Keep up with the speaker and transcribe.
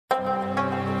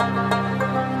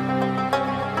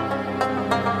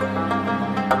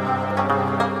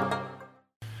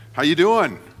How you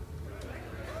doing?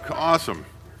 Awesome.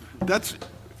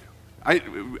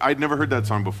 I'd never heard that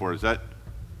song before.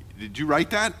 Did you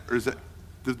write that, or is that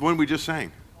the one we just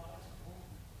sang?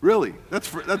 Really?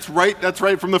 That's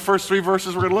right from the first three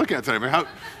verses we're going to look at today. I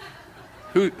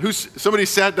mean, somebody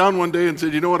sat down one day and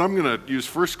said, you know what, I'm going to use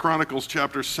 1 Chronicles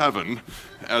chapter 7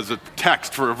 as a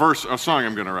text for a song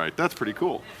I'm going to write. That's pretty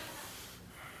cool.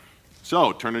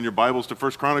 So, turn in your Bibles to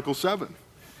 1 Chronicles 7.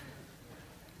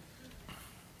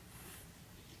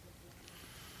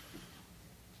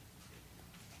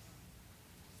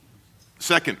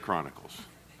 Second Chronicles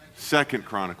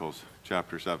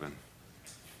chapter 7.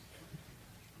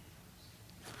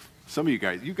 Some of you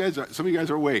guys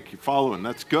are awake. You're following.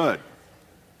 That's good.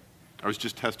 I was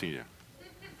just testing you.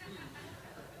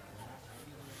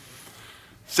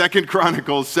 2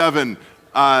 Chronicles 7.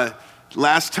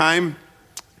 Last time,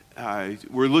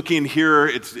 we're looking here,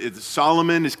 it's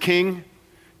Solomon is king,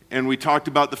 and we talked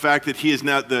about the fact that he is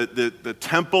now, the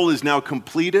temple is now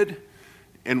completed,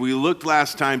 and we looked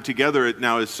last time together at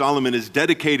now as Solomon is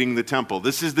dedicating the temple.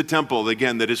 This is the temple,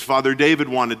 again, that his father David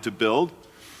wanted to build,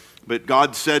 but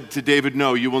God said to David,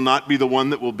 no, you will not be the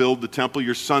one that will build the temple,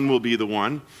 your son will be the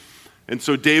one. And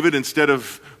so David, instead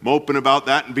of moping about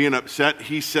that and being upset,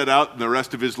 he set out, and the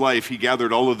rest of his life, he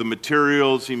gathered all of the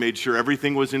materials, he made sure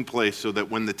everything was in place so that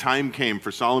when the time came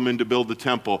for Solomon to build the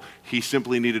temple, he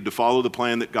simply needed to follow the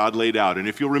plan that God laid out. And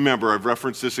if you'll remember, I've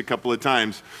referenced this a couple of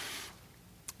times,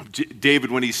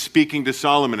 David, when he's speaking to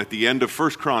Solomon at the end of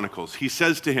 1 Chronicles, he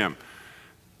says to him,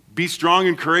 be strong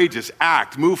and courageous,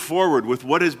 act, move forward with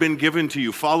what has been given to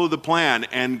you, follow the plan,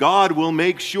 and God will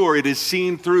make sure it is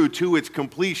seen through to its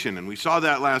completion. And we saw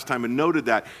that last time and noted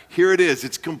that. Here it is,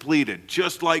 it's completed,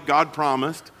 just like God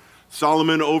promised.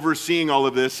 Solomon overseeing all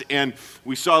of this, and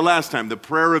we saw last time the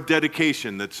prayer of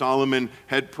dedication that Solomon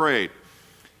had prayed.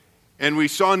 And we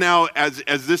saw now,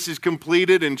 as this is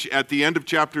completed, and at the end of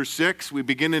chapter 6, we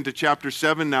begin into chapter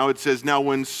 7. Now it says, now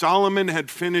when Solomon had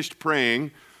finished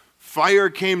praying, fire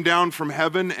came down from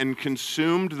heaven and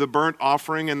consumed the burnt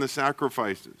offering and the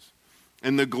sacrifices.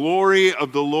 And the glory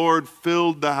of the Lord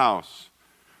filled the house.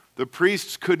 The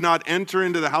priests could not enter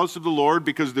into the house of the Lord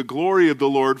because the glory of the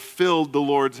Lord filled the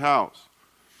Lord's house.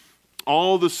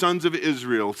 All the sons of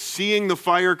Israel, seeing the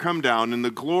fire come down and the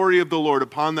glory of the Lord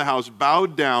upon the house,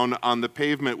 bowed down on the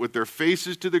pavement with their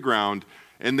faces to the ground,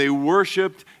 and they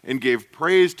worshiped and gave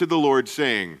praise to the Lord,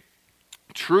 saying,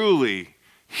 truly,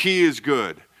 he is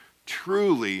good.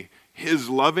 Truly, his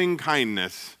loving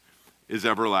kindness is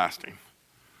everlasting.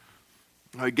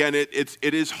 Again, it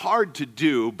is hard to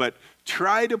do, but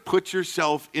try to put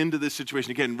yourself into this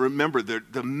situation. Again, remember,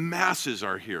 the masses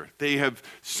are here. They have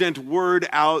sent word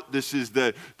out. This is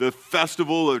the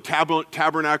festival of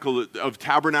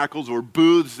tabernacles or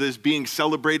booths that is being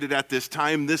celebrated at this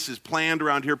time. This is planned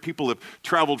around here. People have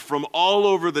traveled from all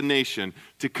over the nation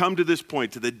to come to this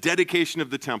point, to the dedication of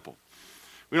the temple.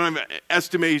 We don't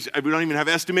even have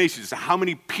estimations of how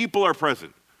many people are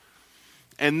present.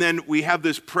 And then we have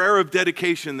this prayer of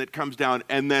dedication that comes down,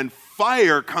 and then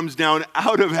fire comes down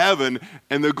out of heaven,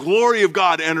 and the glory of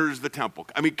God enters the temple.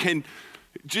 I mean,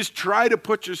 just try to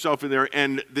put yourself in there,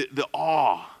 and the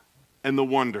awe and the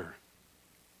wonder.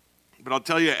 But I'll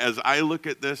tell you, as I look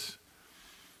at this,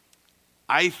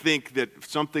 I think that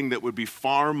something that would be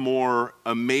far more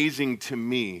amazing to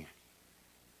me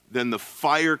than the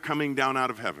fire coming down out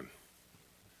of heaven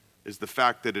is the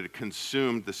fact that it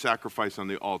consumed the sacrifice on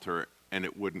the altar and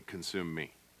it wouldn't consume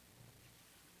me.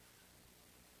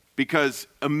 Because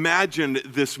imagine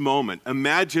this moment.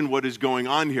 Imagine what is going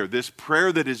on here. This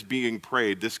prayer that is being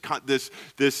prayed, this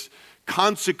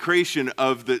consecration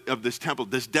of this temple,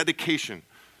 this dedication.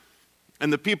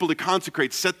 And the people to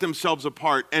consecrate set themselves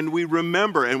apart. And we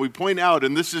remember and we point out,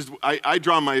 and this is, I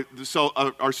draw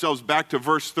ourselves back to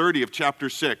verse 30 of chapter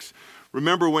 6.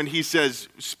 Remember when he says,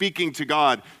 speaking to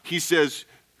God, he says,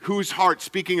 whose heart,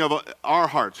 speaking of our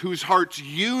hearts, whose hearts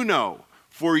you know,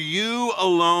 for you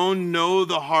alone know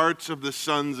the hearts of the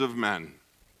sons of men.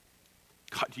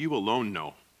 God, you alone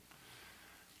know.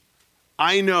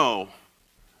 I know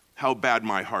how bad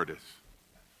my heart is,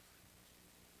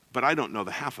 but I don't know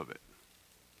the half of it.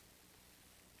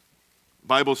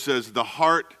 Bible says the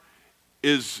heart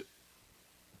is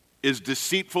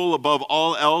deceitful above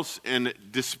all else and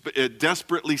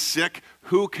desperately sick.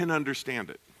 Who can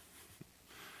understand it?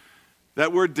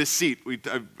 That word deceit,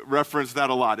 I've referenced that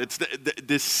a lot. It's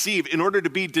deceive. In order to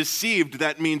be deceived,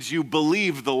 that means you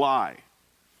believe the lie.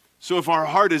 So if our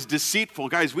heart is deceitful,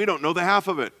 guys, we don't know the half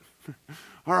of it.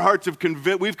 Our hearts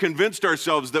we've convinced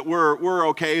ourselves that we're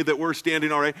okay, that we're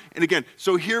standing all right. And again,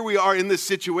 so here we are in this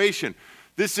situation.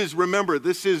 This is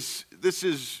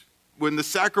when the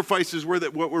sacrifices were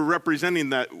that what we're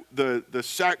representing, that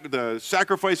the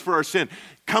sacrifice for our sin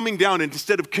coming down, and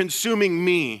instead of consuming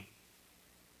me,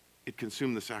 it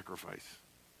consumed the sacrifice.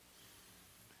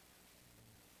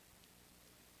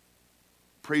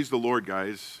 Praise the Lord,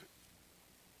 guys,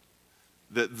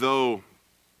 that though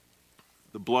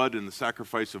the blood and the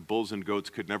sacrifice of bulls and goats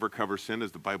could never cover sin,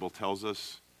 as the Bible tells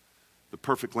us, the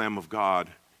perfect Lamb of God,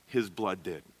 his blood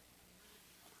did.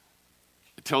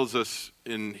 It tells us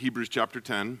in Hebrews chapter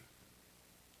 10,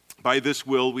 by this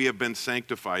will we have been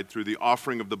sanctified through the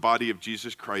offering of the body of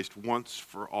Jesus Christ once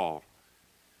for all.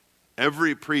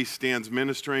 Every priest stands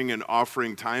ministering and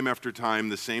offering time after time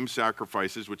the same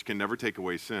sacrifices which can never take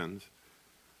away sins.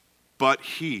 But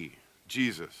he,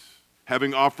 Jesus,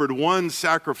 having offered one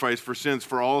sacrifice for sins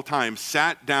for all time,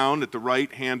 sat down at the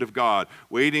right hand of God,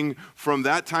 waiting from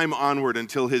that time onward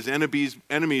until his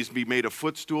enemies be made a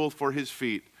footstool for his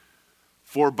feet.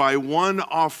 For by one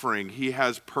offering he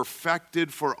has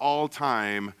perfected for all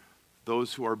time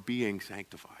those who are being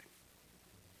sanctified.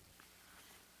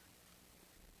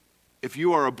 If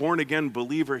you are a born-again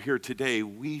believer here today,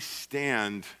 we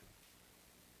stand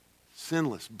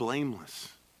sinless, blameless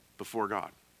before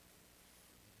God,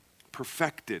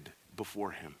 perfected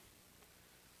before him.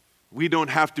 We don't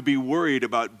have to be worried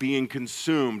about being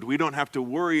consumed. We don't have to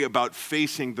worry about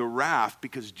facing the wrath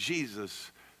because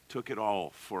Jesus took it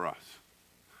all for us.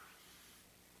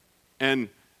 And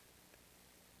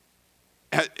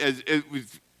as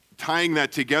tying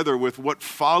that together with what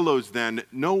follows then,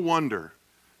 no wonder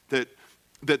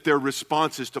that their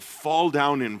response is to fall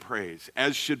down in praise,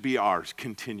 as should be ours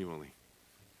continually.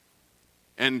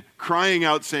 And crying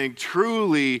out saying,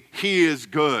 truly he is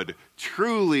good.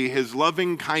 Truly his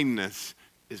loving kindness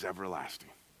is everlasting.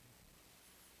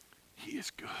 He is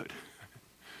good.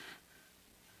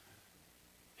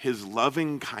 His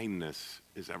loving kindness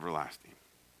is everlasting.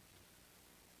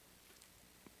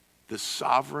 The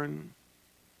sovereign,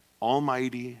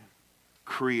 almighty,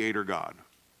 creator God,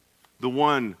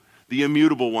 the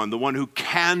immutable one, the one who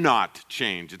cannot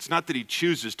change. It's not that he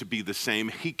chooses to be the same.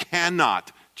 He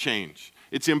cannot change.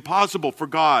 It's impossible for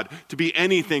God to be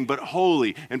anything but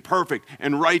holy and perfect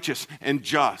and righteous and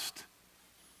just.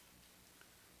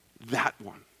 That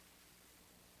one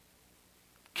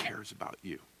cares about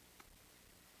you,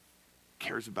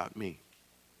 cares about me.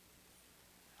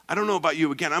 I don't know about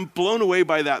you. Again, I'm blown away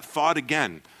by that thought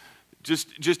again.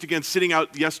 Just again, sitting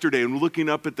out yesterday and looking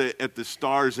up at the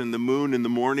stars and the moon in the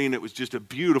morning. It was just a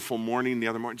beautiful morning the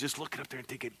other morning. Just looking up there and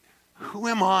thinking, who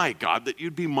am I, God, that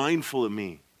you'd be mindful of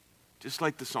me? Just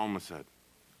like the psalmist said.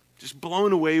 Just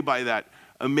blown away by that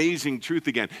amazing truth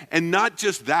again. And not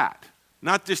just that.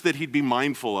 Not just that he'd be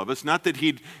mindful of us. Not that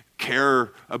he'd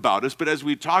care about us. But as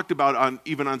we talked about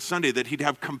even on Sunday, that he'd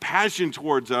have compassion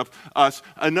towards us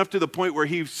enough to the point where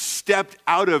he stepped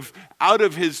out of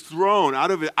his throne,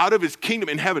 out of his kingdom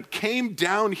in heaven, came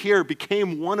down here,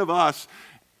 became one of us,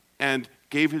 and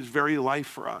gave his very life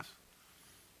for us.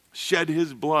 Shed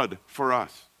his blood for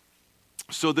us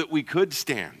so that we could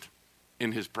stand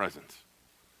in his presence,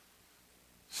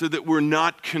 so that we're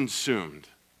not consumed.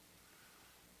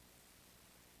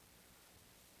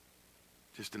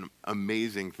 Just an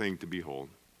amazing thing to behold.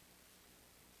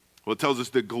 Well, it tells us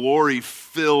that glory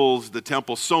fills the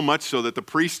temple, so much so that the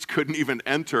priests couldn't even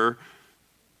enter.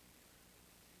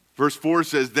 Verse 4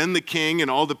 says, then the king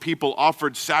and all the people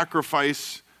offered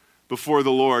sacrifice before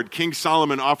the Lord. King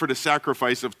Solomon offered a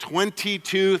sacrifice of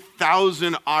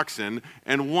 22,000 oxen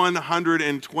and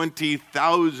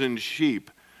 120,000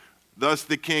 sheep. Thus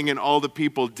the king and all the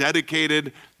people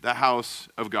dedicated the house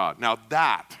of God. Now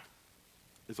that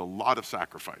is a lot of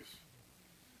sacrifice.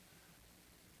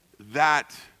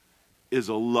 That is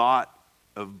a lot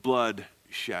of blood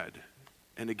shed.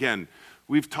 And again,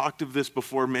 we've talked of this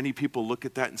before. Many people look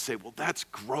at that and say, well, that's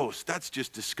gross. That's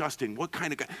just disgusting. What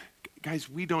kind of guy? Guys,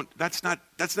 that's not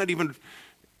even,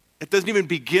 it doesn't even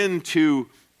begin to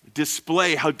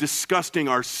display how disgusting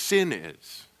our sin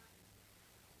is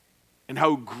and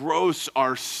how gross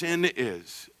our sin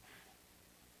is.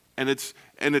 And it's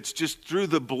just through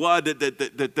the blood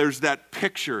that there's that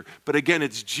picture. But again,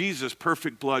 it's Jesus'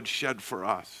 perfect blood shed for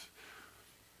us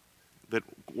that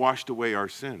washed away our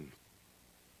sin.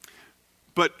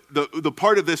 But the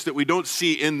part of this that we don't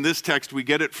see in this text, we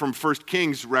get it from 1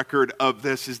 Kings' record of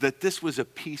this, is that this was a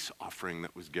peace offering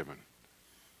that was given.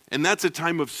 And that's a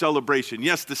time of celebration.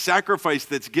 Yes, the sacrifice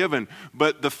that's given,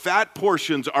 but the fat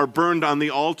portions are burned on the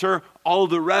altar. All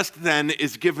the rest then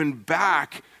is given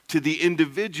back to the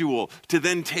individual to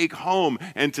then take home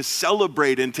and to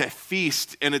celebrate and to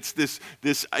feast. And it's this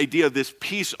idea of this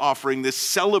peace offering, this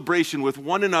celebration with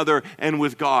one another and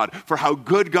with God for how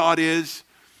good God is,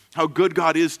 how good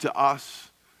God is to us,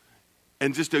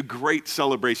 and just a great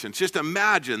celebration. Just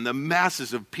imagine the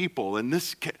masses of people, and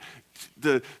this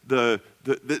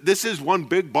is one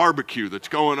big barbecue that's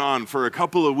going on for a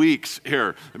couple of weeks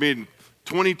here. I mean,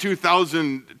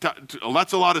 22,000,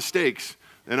 that's a lot of steaks,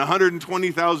 and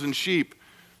 120,000 sheep,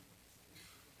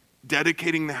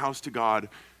 dedicating the house to God,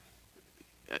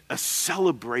 a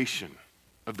celebration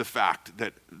of the fact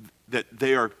that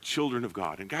they are children of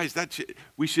God. And guys,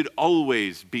 we should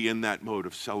always be in that mode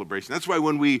of celebration. That's why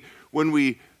when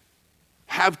we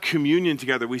have communion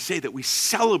together, we say that we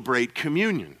celebrate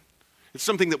communion. It's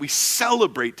something that we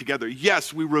celebrate together.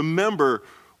 Yes, we remember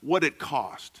what it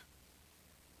cost.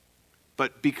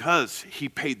 But because he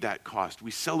paid that cost, we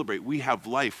celebrate. We have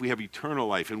life. We have eternal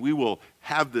life. And we will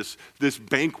have this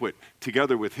banquet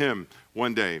together with him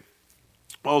one day.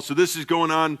 Oh, so this is going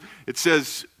on. It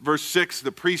says, verse 6,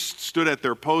 the priests stood at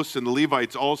their posts, and the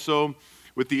Levites also,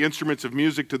 with the instruments of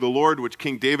music to the Lord, which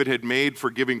King David had made for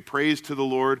giving praise to the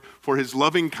Lord, for his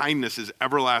loving kindness is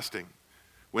everlasting.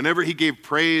 Whenever he gave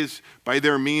praise by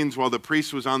their means, while the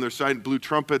priest was on their side, blew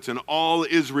trumpets, and all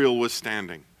Israel was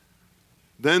standing.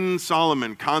 Then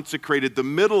Solomon consecrated the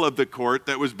middle of the court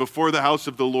that was before the house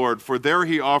of the Lord, for there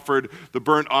he offered the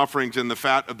burnt offerings and the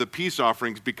fat of the peace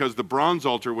offerings, because the bronze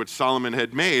altar which Solomon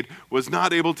had made was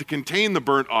not able to contain the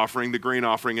burnt offering, the grain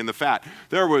offering, and the fat.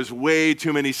 There was way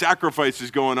too many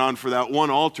sacrifices going on for that one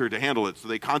altar to handle it. So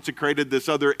they consecrated this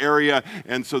other area,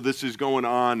 and so this is going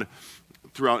on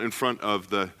throughout in front of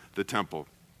the temple.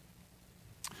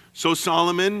 So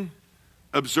Solomon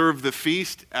observed the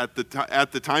feast at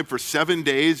the time for 7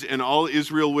 days, and all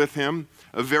Israel with him,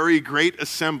 a very great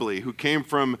assembly who came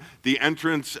from the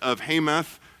entrance of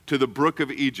Hamath to the brook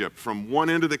of Egypt, from one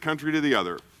end of the country to the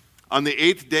other. On the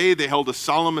 8th day, they held a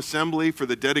solemn assembly for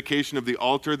the dedication of the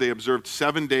altar. They observed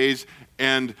 7 days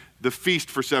and the feast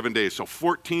for 7 days, so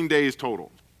 14 days total.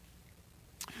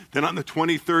 Then on the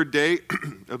 23rd day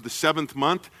of the 7th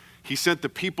month, he sent the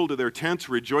people to their tents,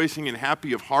 rejoicing and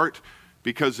happy of heart,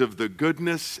 because of the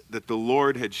goodness that the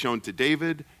Lord had shown to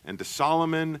David and to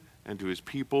Solomon and to his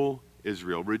people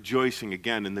Israel, rejoicing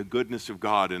again in the goodness of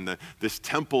God and this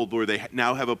temple where they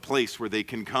now have a place where they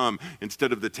can come.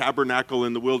 Instead of the tabernacle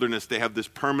in the wilderness, they have this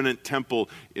permanent temple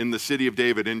in the city of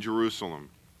David in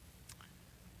Jerusalem.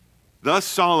 Thus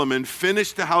Solomon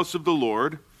finished the house of the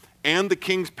Lord and the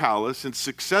king's palace and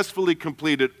successfully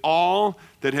completed all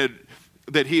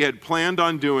that he had planned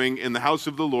on doing in the house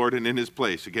of the Lord and in his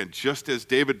place. Again, just as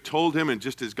David told him and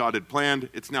just as God had planned,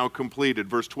 it's now completed.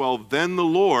 Verse 12, then the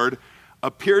Lord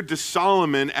appeared to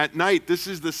Solomon at night. This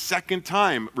is the second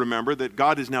time, remember, that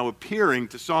God is now appearing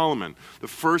to Solomon. The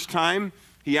first time,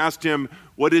 he asked him,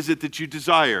 what is it that you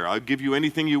desire? I'll give you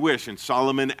anything you wish. And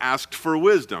Solomon asked for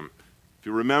wisdom. If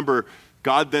you remember,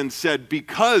 God then said,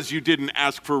 because you didn't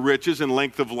ask for riches and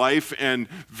length of life and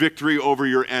victory over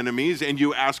your enemies, and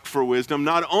you asked for wisdom,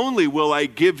 not only will I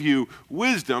give you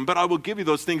wisdom, but I will give you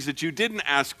those things that you didn't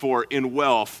ask for in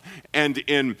wealth and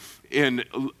in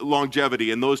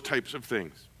longevity and those types of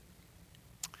things.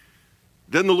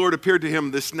 Then the Lord appeared to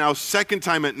him this now second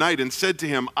time at night and said to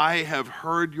him, I have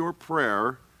heard your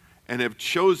prayer and have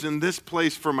chosen this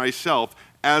place for myself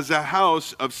as a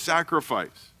house of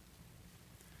sacrifice.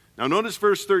 Now notice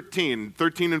verse 13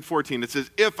 and 14. It says,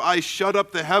 if I shut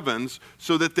up the heavens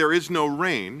so that there is no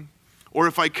rain, or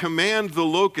if I command the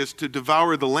locust to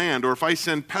devour the land, or if I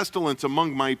send pestilence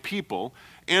among my people,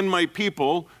 and my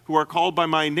people who are called by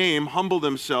my name humble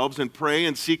themselves and pray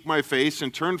and seek my face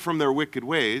and turn from their wicked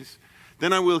ways,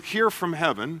 then I will hear from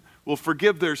heaven, will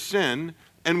forgive their sin,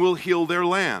 and will heal their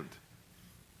land.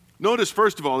 Notice,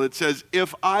 first of all, it says,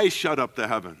 if I shut up the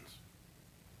heavens.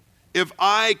 If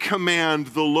I command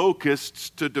the locusts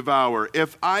to devour,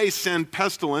 if I send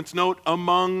pestilence, note,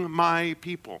 among my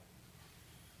people.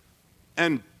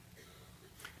 And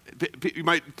you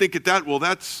might think at that, well,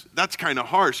 that's kind of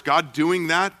harsh. God doing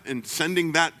that and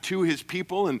sending that to his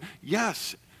people. And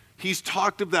yes, he's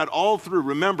talked of that all through.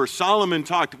 Remember, Solomon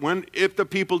talked, if the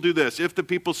people do this, if the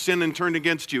people sin and turn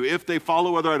against you, if they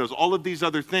follow other idols, all of these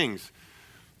other things.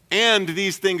 And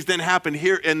these things then happen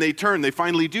here, and they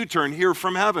finally do turn here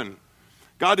from heaven.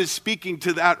 God is speaking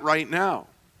to that right now.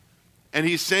 And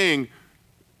he's saying,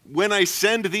 when I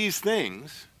send these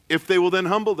things, if they will then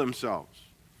humble themselves.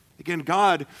 Again,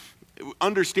 God,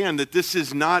 understand that this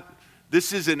is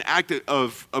an act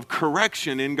of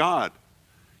correction in God.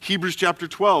 Hebrews chapter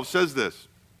 12 says this.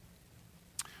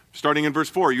 Starting in verse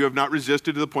 4, you have not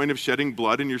resisted to the point of shedding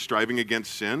blood in your striving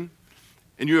against sin.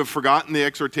 And you have forgotten the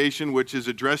exhortation which is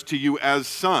addressed to you as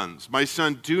sons. My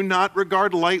son, do not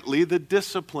regard lightly the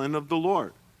discipline of the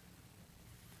Lord,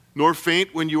 nor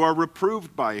faint when you are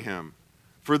reproved by him.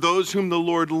 For those whom the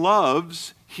Lord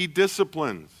loves, he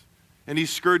disciplines, and he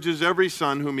scourges every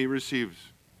son whom he receives.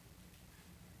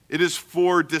 It is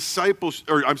for discipline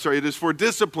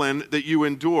that you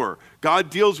endure. God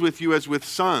deals with you as with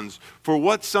sons. For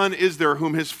what son is there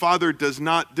whom his father does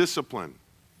not discipline?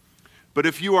 But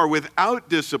if you are without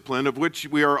discipline, of which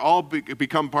we are all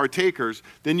become partakers,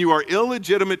 then you are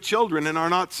illegitimate children and are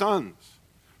not sons.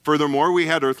 Furthermore, we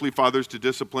had earthly fathers to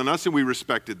discipline us, and we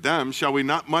respected them. Shall we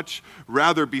not much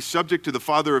rather be subject to the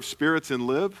Father of spirits and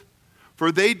live?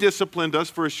 For they disciplined us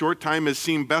for a short time as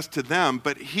seemed best to them,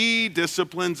 but he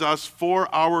disciplines us for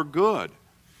our good,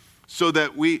 so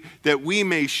that we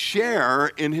may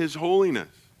share in his holiness.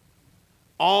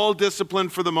 All discipline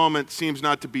for the moment seems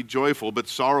not to be joyful, but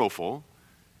sorrowful.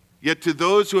 Yet to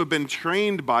those who have been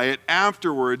trained by it,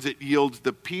 afterwards it yields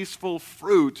the peaceful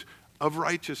fruit of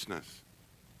righteousness.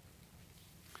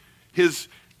 His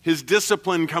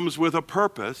discipline comes with a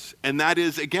purpose, and that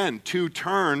is, again, to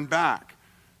turn back,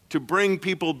 to bring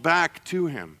people back to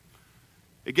him.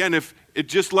 Again, if it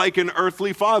just like an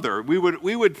earthly father, we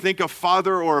would think a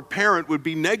father or a parent would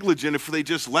be negligent if they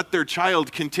just let their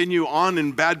child continue on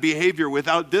in bad behavior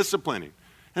without disciplining.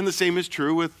 And the same is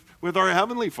true with our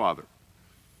Heavenly Father.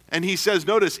 And he says,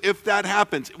 notice, if that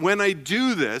happens, when I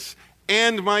do this,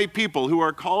 and my people who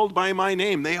are called by my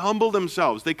name, they humble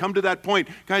themselves. They come to that point.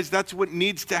 Guys, that's what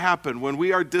needs to happen when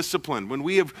we are disciplined, when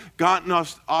we have gotten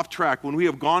us off track, when we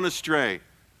have gone astray.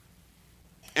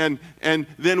 And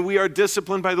then we are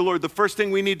disciplined by the Lord. The first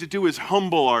thing we need to do is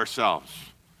humble ourselves.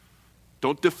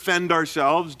 Don't defend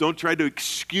ourselves. Don't try to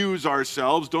excuse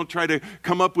ourselves. Don't try to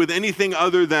come up with anything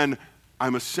other than,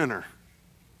 I'm a sinner.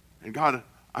 And God,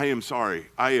 I am sorry.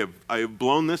 I have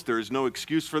blown this. There is no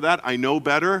excuse for that. I know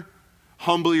better.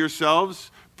 Humble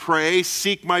yourselves. Pray.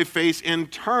 Seek my face and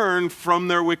turn from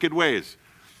their wicked ways.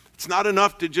 It's not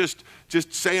enough to just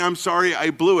say, I'm sorry, I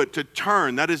blew it. To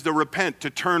turn, that is to repent, to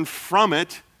turn from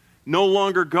it, no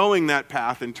longer going that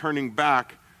path and turning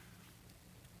back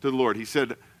to the Lord. He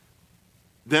said,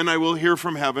 then I will hear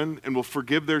from heaven and will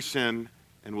forgive their sin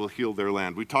and will heal their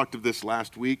land. We talked of this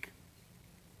last week.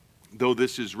 Though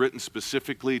this is written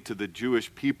specifically to the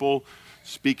Jewish people,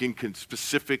 speaking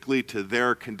specifically to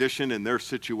their condition and their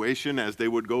situation as they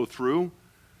would go through,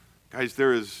 guys,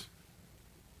 this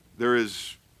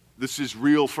is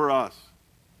real for us.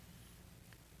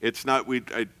 It's not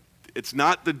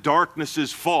the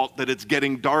darkness's fault that it's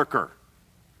getting darker,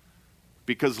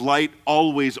 because light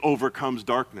always overcomes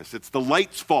darkness. It's the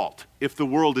light's fault if the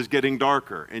world is getting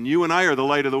darker, and you and I are the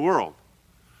light of the world.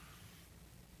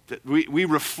 We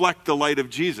reflect the light of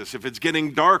Jesus. If it's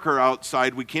getting darker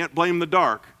outside, we can't blame the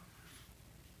dark.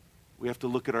 We have to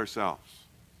look at ourselves.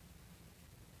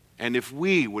 And if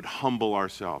we would humble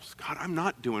ourselves, God, I'm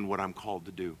not doing what I'm called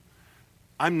to do.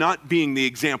 I'm not being the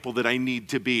example that I need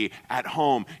to be at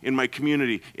home, in my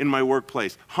community, in my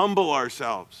workplace. Humble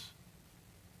ourselves.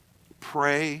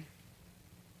 Pray.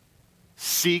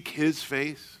 Seek his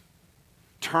face.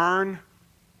 Turn.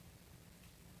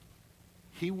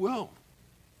 He will.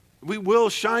 We will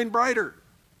shine brighter.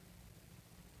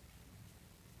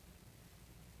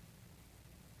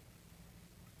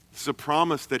 It's a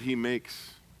promise that he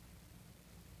makes.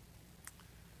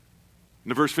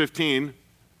 In verse 15,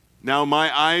 now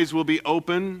my eyes will be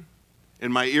open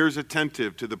and my ears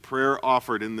attentive to the prayer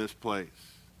offered in this place.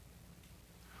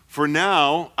 For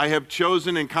now I have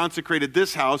chosen and consecrated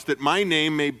this house that my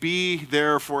name may be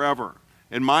there forever,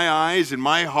 and my eyes and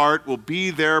my heart will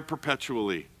be there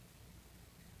perpetually.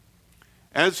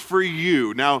 As for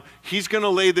you, now he's going to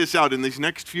lay this out in these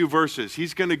next few verses.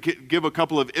 He's going to give a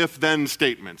couple of if-then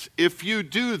statements. If you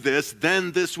do this,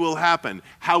 then this will happen.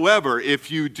 However,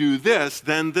 if you do this,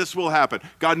 then this will happen.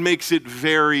 God makes it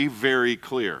very, very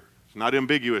clear. It's not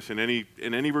ambiguous in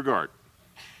any regard.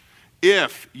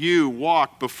 If you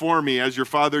walk before me as your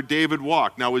father David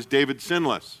walked. Now, was David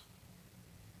sinless?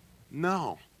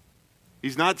 No.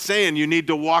 He's not saying you need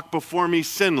to walk before me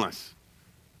sinless.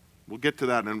 We'll get to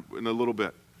that in a little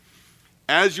bit.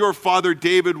 As your father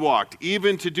David walked,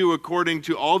 even to do according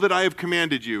to all that I have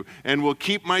commanded you, and will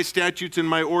keep my statutes and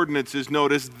my ordinances,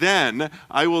 notice, then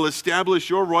I will establish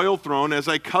your royal throne as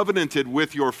I covenanted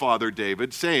with your father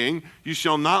David, saying, you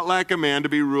shall not lack a man to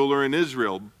be ruler in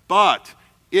Israel. But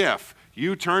if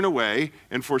you turn away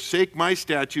and forsake my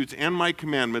statutes and my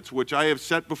commandments, which I have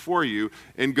set before you,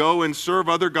 and go and serve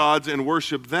other gods and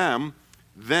worship them,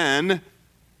 then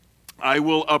I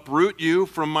will uproot you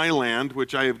from my land,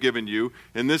 which I have given you,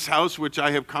 and this house which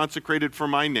I have consecrated for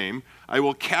my name. I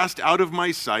will cast out of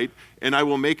my sight, and I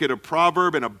will make it a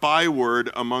proverb and a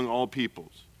byword among all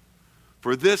peoples.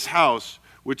 For this house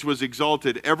which was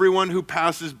exalted, everyone who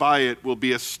passes by it will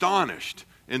be astonished,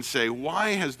 and say,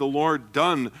 why has the Lord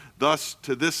done thus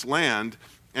to this land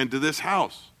and to this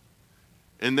house?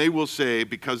 And they will say,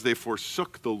 because they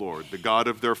forsook the Lord, the God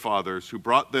of their fathers, who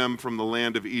brought them from the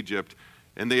land of Egypt,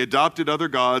 and they adopted other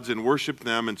gods and worshiped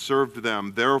them and served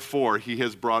them. Therefore, he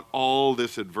has brought all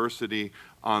this adversity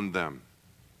on them.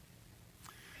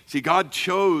 See, God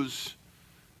chose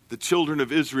the children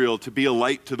of Israel to be a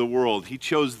light to the world. He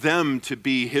chose them to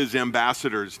be his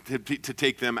ambassadors, to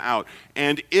take them out.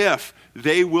 And if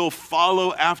they will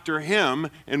follow after him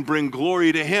and bring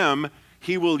glory to him,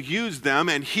 he will use them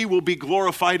and he will be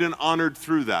glorified and honored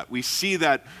through that. We see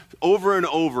that over and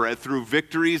over through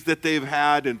victories that they've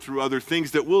had and through other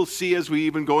things that we'll see as we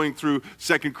even going through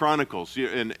 2 Chronicles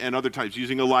and other times,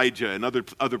 using Elijah and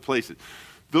other places.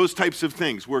 Those types of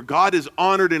things where God is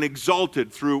honored and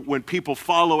exalted through when people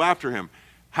follow after him.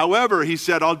 However, he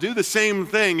said, I'll do the same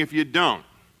thing if you don't.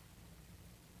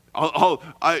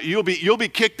 You'll be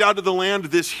kicked out of the land.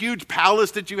 This huge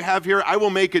palace that you have here, I will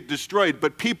make it destroyed,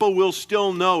 but people will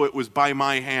still know it was by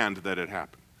my hand that it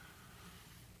happened.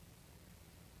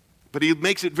 But he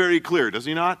makes it very clear, does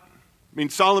he not? I mean,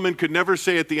 Solomon could never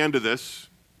say at the end of this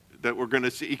that we're going to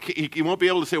see, he won't be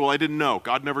able to say, well, I didn't know.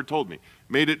 God never told me.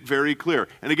 Made it very clear.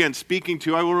 And again, speaking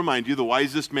to, I will remind you, the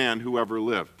wisest man who ever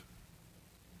lived.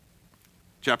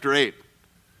 Chapter 8.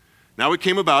 Now it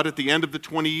came about at the end of the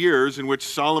 20 years in which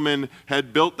Solomon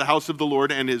had built the house of the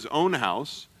Lord and his own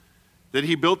house, that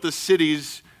he built the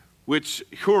cities which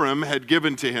Huram had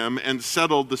given to him and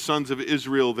settled the sons of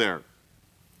Israel there.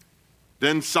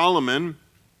 Then Solomon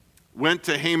went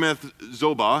to Hamath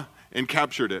Zobah and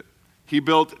captured it. He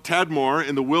built Tadmor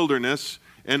in the wilderness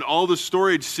and all the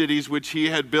storage cities which he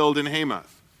had built in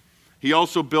Hamath. He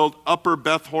also built Upper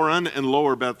Beth-horon and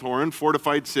Lower Beth-horon,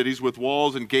 fortified cities with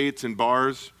walls and gates and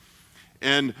bars,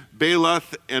 and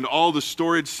Baalath and all the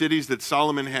storage cities that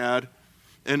Solomon had,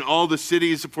 and all the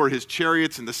cities for his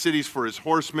chariots and the cities for his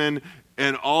horsemen,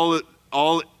 and all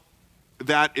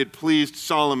that it pleased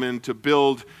Solomon to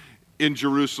build in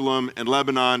Jerusalem and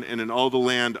Lebanon and in all the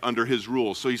land under his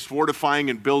rule. So he's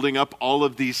fortifying and building up all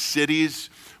of these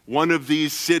cities. One of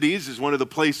these cities is one of the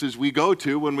places we go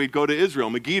to when we go to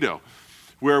Israel, Megiddo,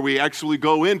 where we actually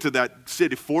go into that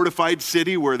city, fortified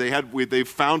city where they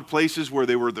found places where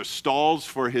they were the stalls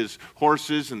for his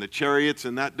horses and the chariots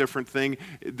and that different thing,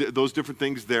 those different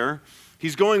things there.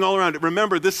 He's going all around.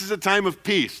 Remember, this is a time of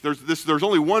peace. There's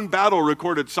only one battle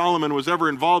recorded Solomon was ever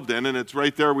involved in, and it's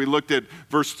right there. We looked at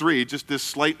verse 3, just this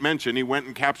slight mention. He went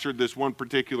and captured this one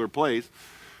particular place.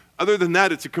 Other than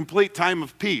that, it's a complete time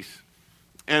of peace.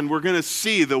 And we're going to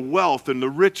see the wealth and the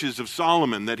riches of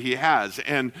Solomon that he has.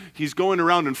 And he's going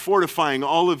around and fortifying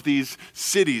all of these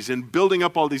cities and building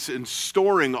up all these and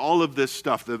storing all of this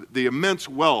stuff, the immense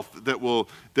wealth that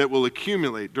will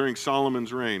accumulate during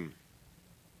Solomon's reign.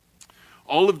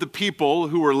 All of the people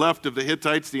who were left of the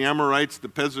Hittites, the Amorites, the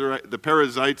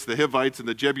Perizzites, the Hivites, and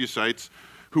the Jebusites,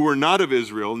 who were not of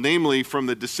Israel, namely from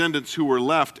the descendants who were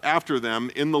left after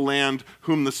them in the land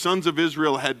whom the sons of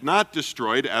Israel had not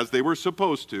destroyed as they were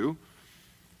supposed to,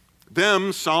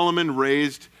 them Solomon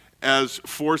raised as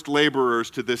forced laborers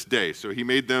to this day. So he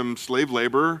made them slave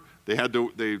labor. They had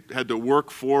to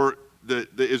work for the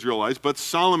Israelites, but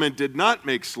Solomon did not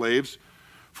make slaves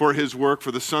for his work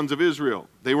for the sons of Israel.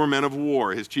 They were men of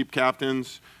war, his chief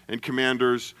captains and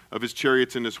commanders of his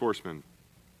chariots and his horsemen.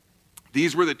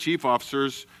 These were the chief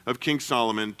officers of King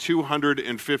Solomon,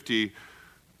 250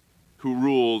 who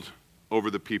ruled over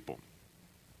the people.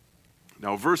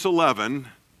 Now, verse 11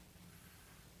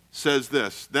 says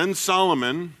this, Then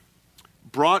Solomon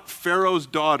brought Pharaoh's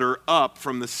daughter up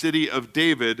from the city of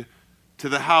David to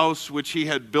the house which he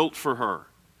had built for her.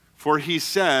 For he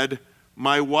said,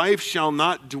 My wife shall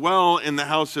not dwell in the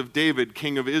house of David,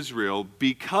 king of Israel,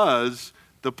 because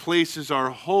the places are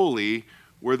holy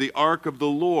where the ark of the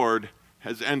Lord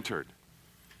has entered.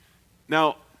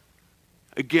 Now,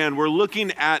 again, we're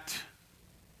looking at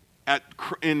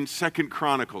in 2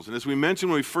 Chronicles. And as we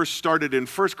mentioned when we first started in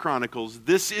 1 Chronicles,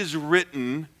 this is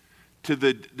written to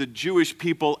the Jewish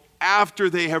people after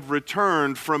they have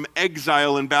returned from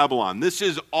exile in Babylon. This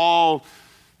is all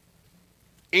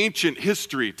ancient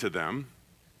history to them.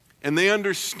 And they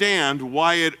understand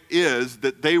why it is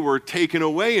that they were taken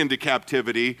away into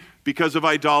captivity because of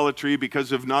idolatry,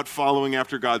 because of not following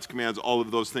after God's commands, all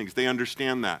of those things. They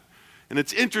understand that. And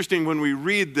it's interesting when we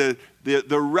read the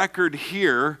record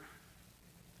here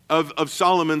of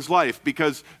Solomon's life,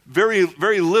 because very,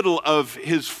 very little of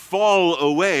his fall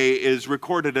away is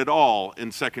recorded at all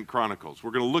in 2 Chronicles.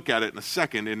 We're going to look at it in a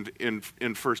second in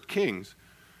 1 Kings.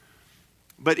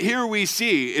 But here we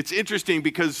see, it's interesting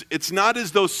because it's not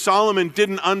as though Solomon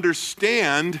didn't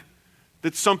understand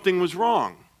that something was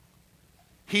wrong.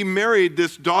 he married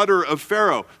this daughter of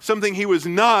Pharaoh, something he was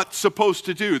not supposed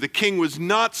to do. The king was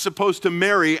not supposed to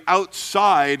marry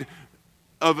outside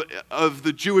of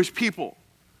the Jewish people,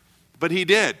 but he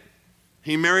did.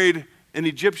 He married an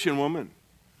Egyptian woman.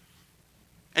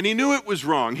 And he knew it was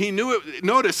wrong. He knew it.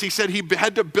 Notice he said he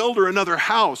had to build her another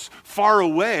house far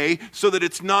away so that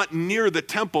it's not near the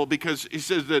temple, because he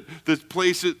says that this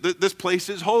place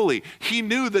is holy. He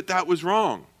knew that that was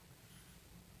wrong.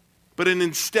 But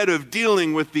instead of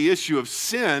dealing with the issue of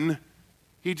sin,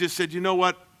 he just said, you know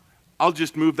what? I'll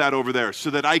just move that over there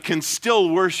so that I can still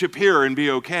worship here and be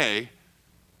okay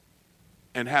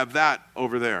and have that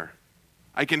over there.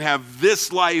 I can have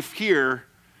this life here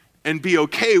and be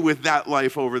okay with that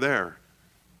life over there.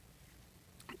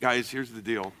 Guys, here's the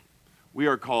deal. We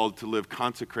are called to live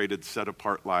consecrated,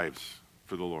 set-apart lives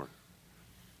for the Lord.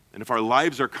 And if our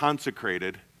lives are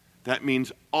consecrated, that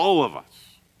means all of us.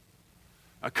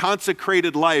 A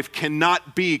consecrated life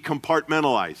cannot be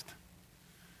compartmentalized.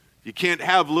 You can't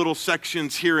have little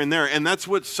sections here and there. And that's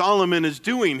what Solomon is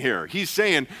doing here. He's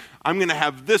saying, I'm going to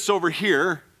have this over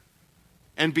here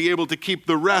and be able to keep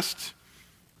the rest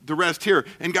here.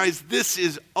 And guys, this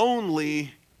is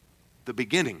only the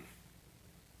beginning.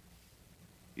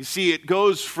 You see, it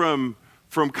goes from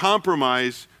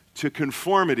compromise to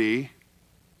conformity.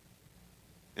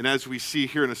 And as we see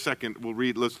here in a second,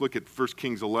 let's look at 1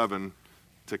 Kings 11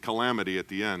 to calamity at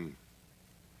the end.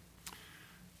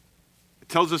 It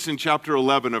tells us in chapter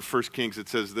 11 of 1 Kings, it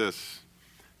says this: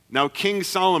 Now King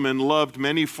Solomon loved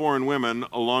many foreign women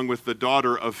along with the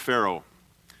daughter of Pharaoh,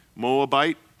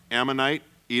 Moabite, Ammonite,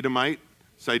 Edomite,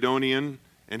 Sidonian,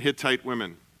 and Hittite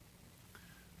women,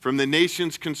 from the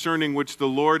nations concerning which the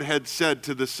Lord had said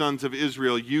to the sons of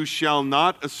Israel, You shall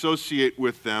not associate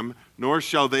with them, nor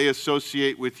shall they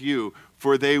associate with you,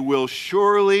 for they will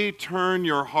surely turn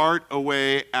your heart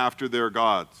away after their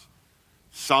gods.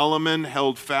 Solomon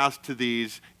held fast to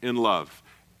these in love.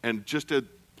 And just a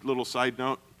little side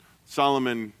note,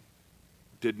 Solomon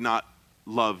did not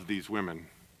love these women.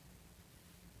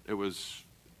 It was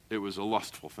a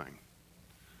lustful thing.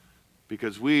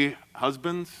 Because we,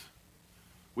 husbands,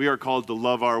 we are called to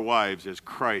love our wives as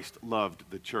Christ loved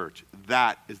the church.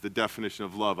 That is the definition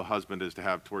of love a husband is to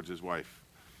have towards his wife.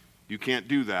 You can't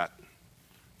do that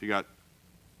if you got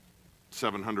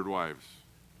 700 wives.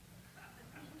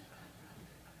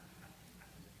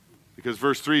 Because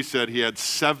verse 3 said he had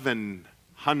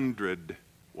 700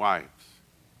 wives.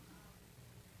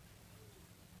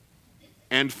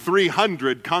 And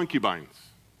 300 concubines.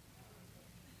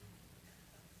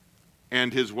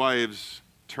 And his wives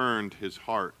turned his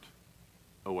heart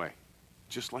away,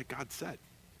 just like God said.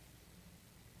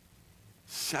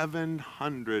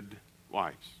 700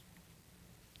 wives.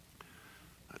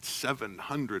 That's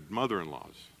 700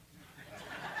 mother-in-laws.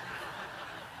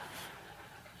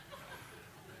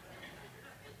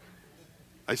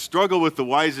 I struggle with the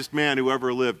wisest man who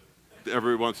ever lived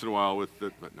every once in a while with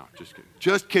the, but no, just kidding.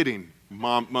 Just kidding,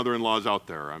 mother-in-laws out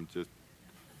there.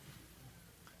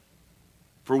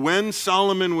 For when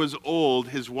Solomon was old,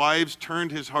 his wives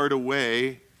turned his heart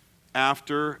away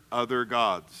after other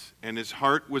gods, and his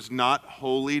heart was not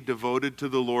wholly devoted to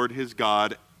the Lord his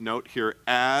God. Note here,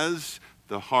 as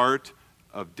the heart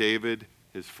of David,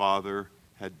 his father,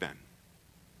 had been.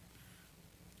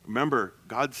 Remember,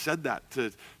 God said that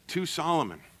to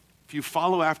Solomon. If you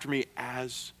follow after me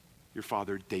as your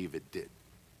father David did.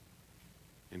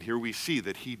 And here we see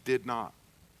that he did not.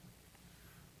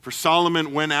 For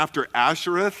Solomon went after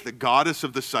Ashereth, the goddess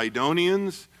of the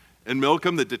Sidonians, and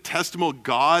Milcom, the detestable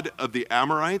god of the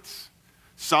Amorites.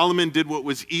 Solomon did what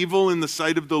was evil in the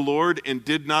sight of the Lord and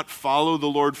did not follow the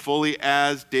Lord fully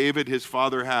as David his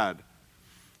father had.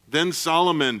 Then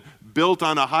Solomon built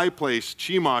on a high place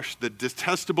Chemosh, the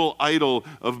detestable idol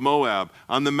of Moab,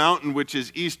 on the mountain which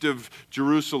is east of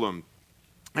Jerusalem.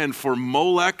 And for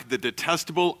Molech, the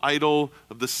detestable idol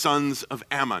of the sons of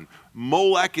Ammon.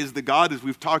 Molech is the god, as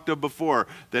we've talked of before,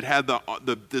 that had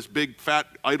this big fat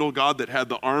idol god that had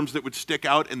the arms that would stick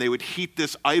out, and they would heat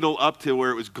this idol up to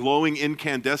where it was glowing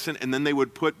incandescent, and then they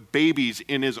would put babies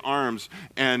in his arms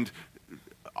and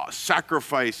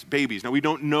sacrifice babies. Now, we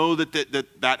don't know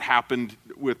that happened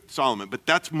with Solomon, but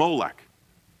that's Molech.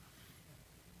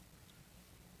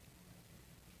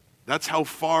 That's how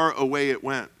far away it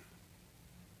went.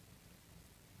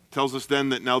 Tells us then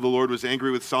that now the Lord was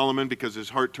angry with Solomon because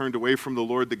his heart turned away from the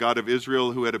Lord, the God of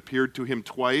Israel, who had appeared to him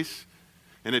twice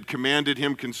and had commanded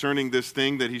him concerning this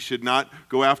thing that he should not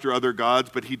go after other gods,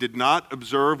 but he did not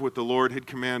observe what the Lord had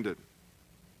commanded.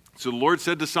 So the Lord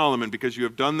said to Solomon, because you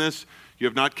have done this, you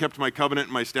have not kept my covenant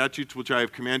and my statutes which I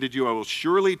have commanded you, I will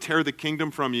surely tear the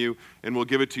kingdom from you and will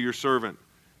give it to your servant.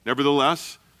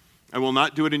 Nevertheless, I will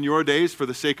not do it in your days for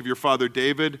the sake of your father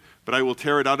David, but I will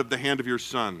tear it out of the hand of your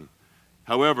son.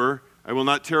 However, I will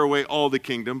not tear away all the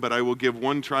kingdom, but I will give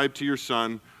one tribe to your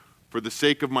son for the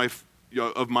sake of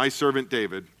my servant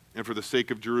David and for the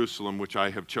sake of Jerusalem, which I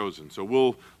have chosen." So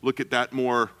we'll look at that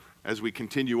more as we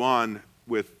continue on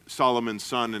with Solomon's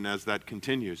son and as that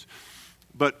continues.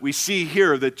 But we see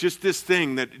here that just this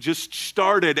thing that just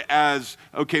started as,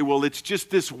 okay, well, it's just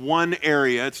this one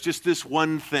area, it's just this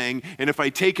one thing, and if I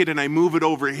take it and I move it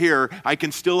over here, I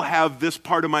can still have this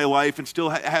part of my life and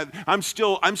still I'm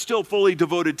still fully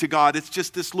devoted to God. It's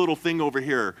just this little thing over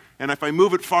here. And if I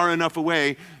move it far enough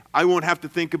away, I won't have to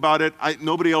think about it.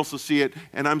 Nobody else will see it,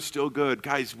 and I'm still good.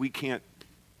 Guys, we can't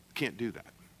do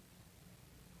that.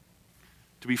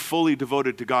 To be fully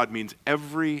devoted to God means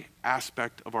every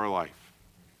aspect of our life.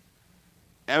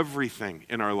 Everything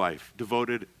in our life,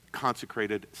 devoted,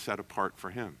 consecrated, set apart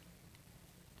for Him.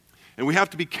 And we have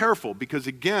to be careful because,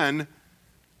 again,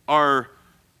 our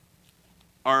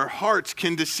hearts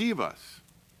can deceive us.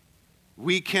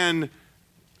 We can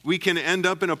end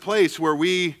up in a place where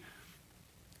we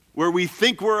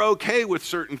think we're okay with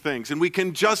certain things and we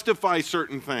can justify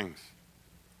certain things.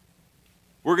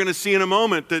 We're going to see in a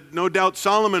moment that no doubt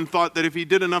Solomon thought that if he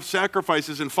did enough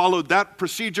sacrifices and followed that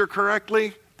procedure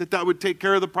correctly, that would take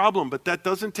care of the problem, but that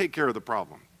doesn't take care of the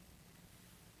problem.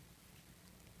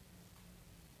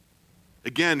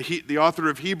 Again, the author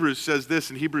of Hebrews says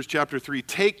this in Hebrews chapter 3,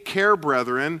 "Take care,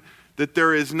 brethren, that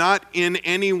there is not in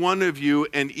any one of you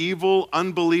an evil,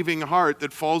 unbelieving heart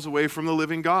that falls away from the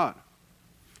living God.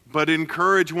 But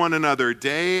encourage one another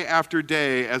day after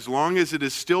day, as long as it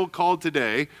is still called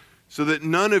today, so that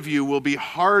none of you will be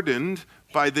hardened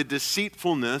by the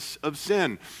deceitfulness of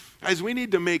sin." Guys, we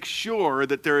need to make sure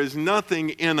that there is nothing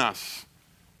in us,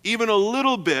 even a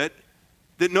little bit,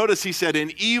 that, notice he said,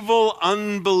 an evil,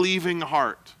 unbelieving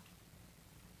heart.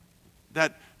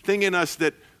 That thing in us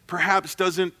that perhaps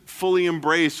doesn't fully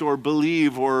embrace or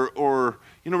believe or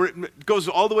it goes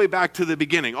all the way back to the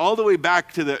beginning, all the way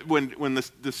back to when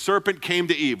the serpent came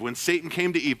to Eve, when Satan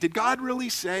came to Eve. Did God really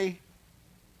say?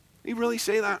 Did he really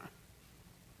say that?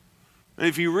 And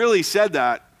if he really said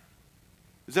that,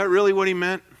 is that really what he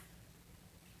meant?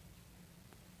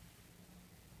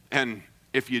 And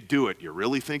if you do it, you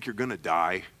really think you're going to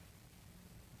die?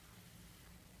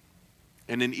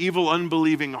 And an evil,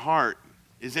 unbelieving heart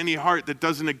is any heart that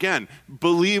doesn't, again,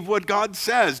 believe what God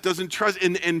says, doesn't trust,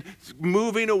 and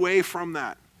moving away from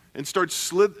that and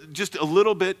starts just a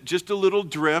little bit, just a little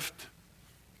drift.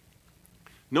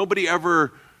 Nobody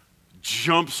ever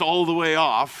jumps all the way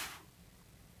off.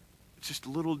 It's just a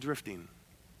little drifting,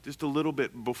 just a little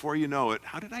bit. Before you know it,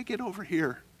 how did I get over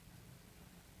here?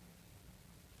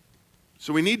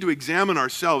 So we need to examine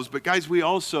ourselves, but guys, we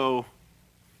also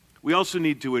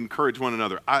need to encourage one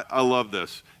another. I love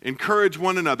this. Encourage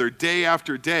one another day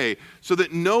after day so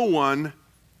that no one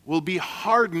will be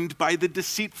hardened by the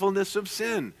deceitfulness of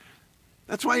sin.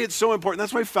 That's why it's so important.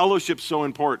 That's why fellowship's so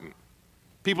important.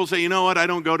 People say, you know what, I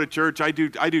don't go to church. I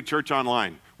do church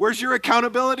online. Where's your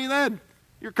accountability then?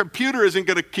 Your computer isn't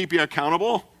going to keep you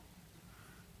accountable.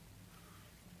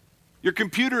 Your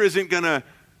computer isn't going to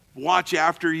watch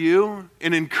after you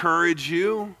and encourage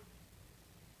you.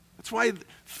 That's why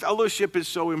fellowship is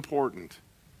so important.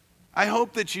 I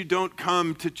hope that you don't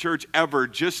come to church ever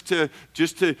just to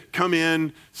come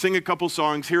in, sing a couple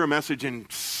songs, hear a message,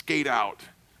 and skate out.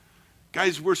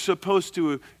 Guys, we're supposed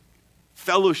to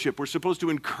fellowship. We're supposed to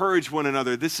encourage one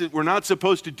another. We're not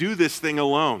supposed to do this thing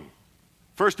alone.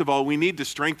 First of all, we need to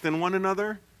strengthen one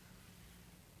another.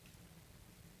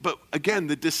 But again,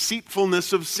 the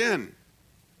deceitfulness of sin.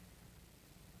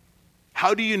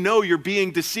 How do you know you're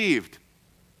being deceived?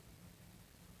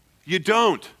 You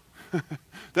don't.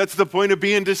 That's the point of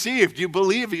being deceived. You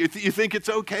believe it. You think it's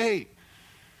okay.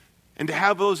 And to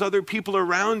have those other people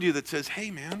around you that says, hey,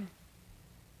 man,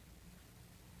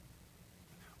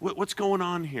 what's going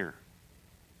on here?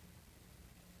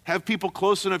 Have people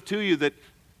close enough to you that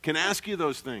can ask you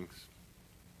those things.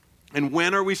 And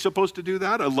when are we supposed to do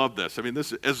that? I love this. I mean,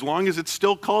 this as long as it's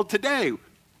still called today.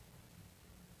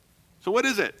 So what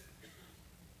is it?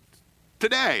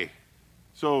 Today.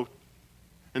 So,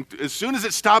 and as soon as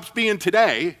it stops being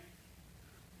today,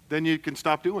 then you can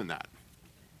stop doing that.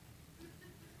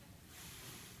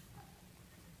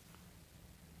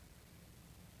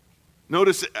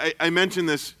 Notice I mentioned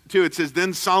this too. It says,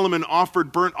 then Solomon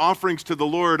offered burnt offerings to the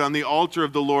Lord on the altar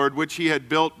of the Lord, which he had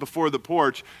built before the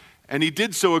porch. And he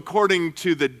did so according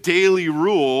to the daily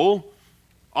rule,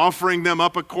 offering them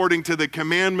up according to the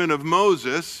commandment of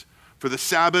Moses. for the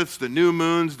Sabbaths, the new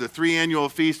moons, the 3 annual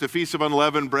feasts, the Feast of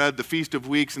Unleavened Bread, the Feast of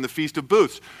Weeks, and the Feast of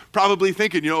Booths. Probably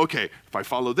thinking, okay, if I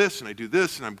follow this and I do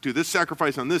this and I do this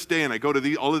sacrifice on this day and I go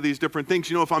to all of these different things,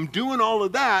 if I'm doing all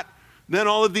of that, then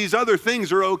all of these other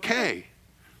things are okay.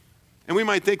 And we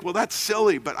might think, well, that's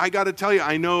silly, but I got to tell you,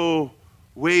 I know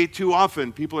way too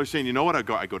often people are saying, you know what,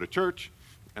 I go to church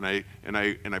and I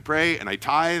pray and I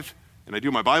tithe and I do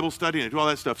my Bible study and I do all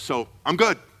that stuff, so I'm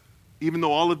good, even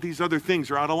though all of these other things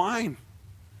are out of line.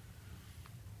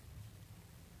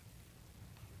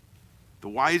 The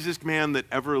wisest man that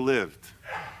ever lived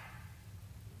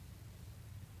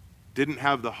didn't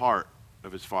have the heart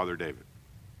of his father David.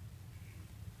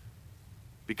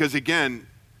 Because again,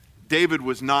 David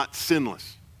was not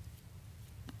sinless.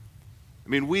 I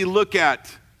mean, we look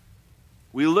at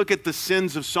the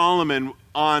sins of Solomon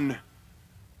on,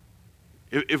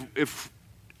 if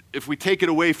we take it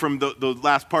away from the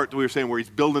last part that we were saying where he's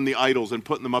building the idols and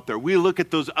putting them up there, we look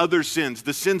at those other sins,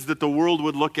 the sins that the world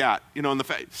would look at, in the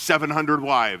fact 700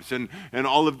 wives and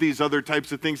all of these other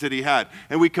types of things that he had.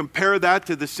 And we compare that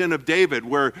to the sin of David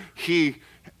where he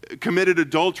committed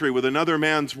adultery with another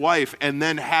man's wife and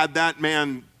then had that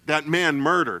man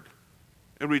murdered.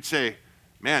 And we'd say,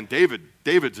 man,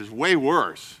 David's is way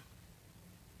worse.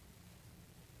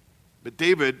 But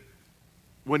David,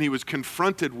 when he was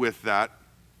confronted with that,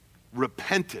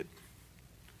 repented.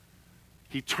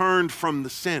 He turned from the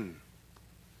sin.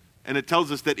 And it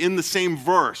tells us that in the same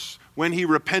verse, when he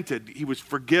repented, he was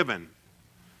forgiven.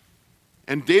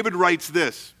 And David writes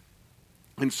this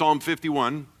in Psalm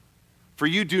 51, "For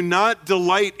you do not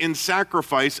delight in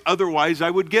sacrifice, otherwise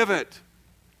I would give it."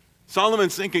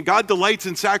 Solomon's thinking, God delights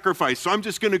in sacrifice, so I'm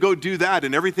just going to go do that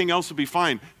and everything else will be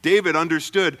fine. David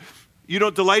understood, you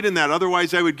don't delight in that,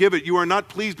 otherwise I would give it. You are not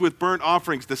pleased with burnt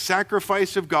offerings. The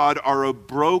sacrifice of God are a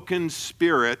broken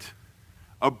spirit,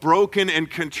 a broken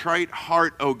and contrite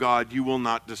heart, O God, you will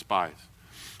not despise.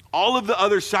 All of the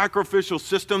other sacrificial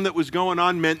system that was going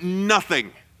on meant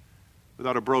nothing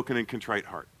without a broken and contrite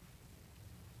heart.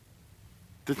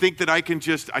 To think that I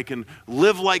can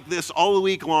live like this all the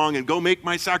week long and go make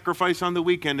my sacrifice on the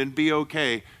weekend and be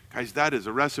okay. Guys, that is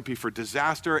a recipe for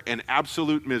disaster and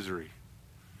absolute misery.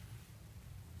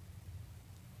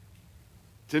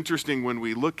 It's interesting when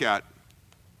we look at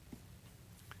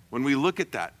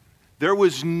that. There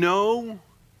was no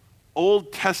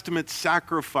Old Testament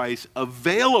sacrifice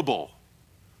available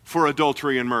for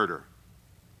adultery and murder.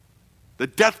 The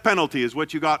death penalty is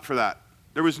what you got for that.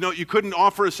 You couldn't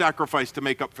offer a sacrifice to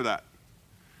make up for that.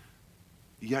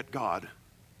 Yet God,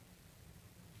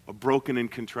 a broken and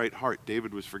contrite heart,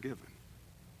 David was forgiven.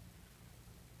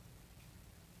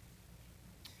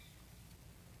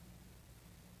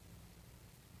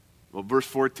 Well, verse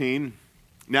 14,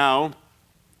 now,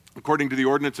 according to the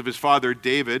ordinance of his father,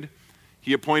 David,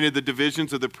 he appointed the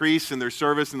divisions of the priests and their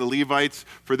service and the Levites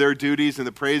for their duties and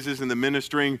the praises and the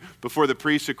ministering before the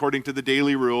priests according to the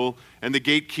daily rule, and the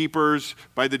gatekeepers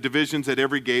by the divisions at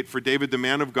every gate, for David the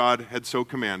man of God had so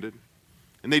commanded.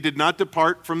 And they did not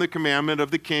depart from the commandment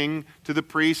of the king to the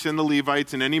priests and the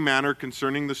Levites in any manner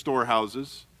concerning the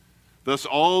storehouses. Thus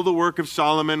all the work of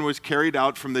Solomon was carried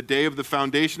out from the day of the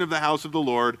foundation of the house of the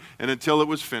Lord and until it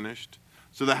was finished.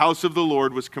 So the house of the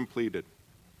Lord was completed.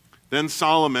 Then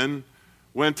Solomon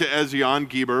went to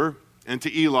Ezion-Geber and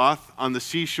to Eloth on the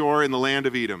seashore in the land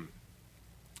of Edom.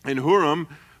 And Huram,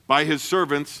 by his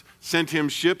servants, sent him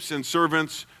ships and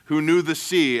servants who knew the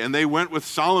sea, and they went with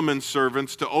Solomon's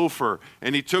servants to Ophir,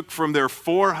 and he took from there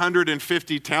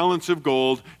 450 talents of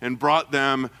gold and brought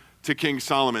them to King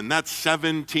Solomon. That's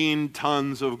 17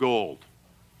 tons of gold.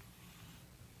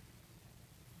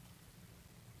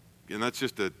 And that's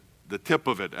just the tip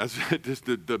of it, as just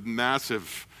the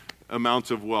massive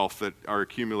amounts of wealth that are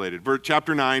accumulated.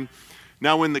 Chapter 9,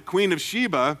 now when the queen of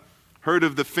Sheba heard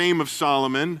of the fame of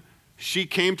Solomon, she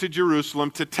came to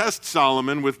Jerusalem to test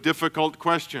Solomon with difficult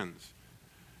questions.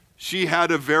 She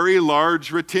had a very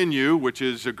large retinue, which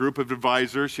is a group of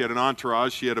advisors. She had an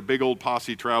entourage. She had a big old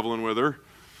posse traveling with her,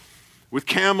 with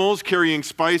camels carrying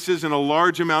spices and a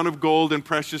large amount of gold and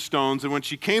precious stones. And when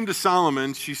she came to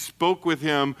Solomon, she spoke with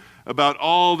him about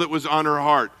all that was on her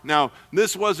heart. Now,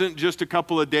 this wasn't just a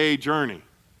couple of day journey.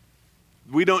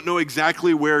 We don't know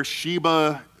exactly where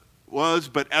Sheba was,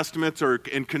 but estimates are,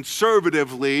 and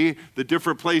conservatively, the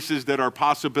different places that are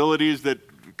possibilities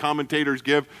that commentators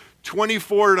give,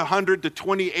 2,400 to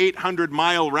 2,800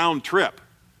 mile round trip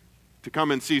to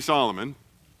come and see Solomon.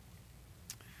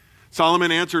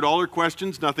 Solomon answered all her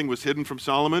questions. Nothing was hidden from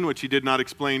Solomon, which he did not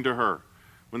explain to her.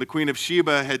 When the queen of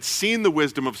Sheba had seen the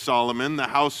wisdom of Solomon, the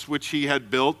house which he had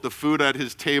built, the food at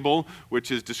his table, which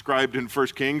is described in 1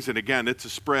 Kings, and again, it's a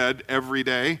spread every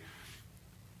day,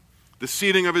 the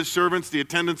seating of his servants, the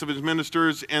attendance of his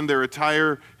ministers and their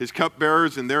attire, his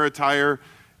cupbearers and their attire,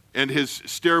 and his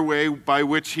stairway by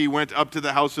which he went up to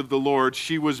the house of the Lord,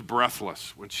 she was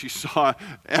breathless. When she saw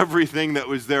everything that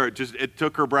was there, it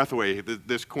took her breath away,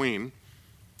 this queen.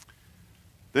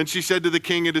 Then she said to the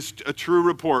king, "It is a true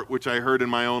report which I heard in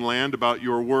my own land about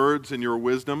your words and your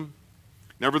wisdom.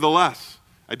 Nevertheless,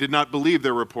 I did not believe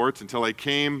their reports until I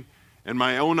came, and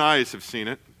my own eyes have seen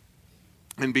it.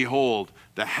 And behold,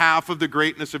 the half of the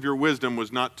greatness of your wisdom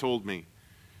was not told me.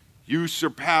 You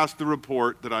surpassed the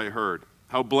report that I heard.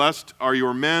 How blessed are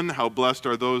your men, how blessed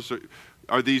are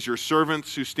these your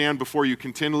servants who stand before you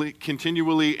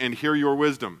continually and hear your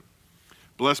wisdom.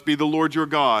 Blessed be the Lord your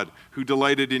God, who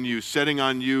delighted in you, setting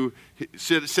you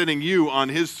on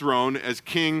his throne as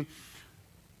king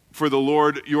for the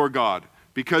Lord your God.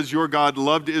 Because your God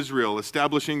loved Israel,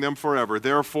 establishing them forever,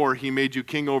 therefore he made you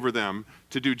king over them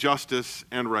to do justice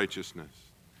and righteousness."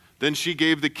 Then she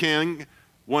gave the king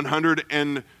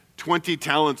 120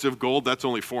 talents of gold, that's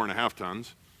only 4.5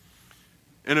 tons,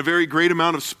 and a very great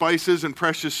amount of spices and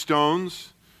precious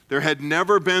stones. There had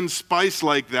never been spice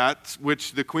like that,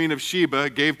 which the queen of Sheba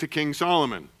gave to King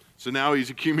Solomon. So now he's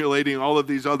accumulating all of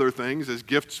these other things as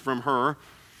gifts from her.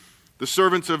 The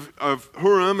servants of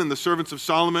Huram and the servants of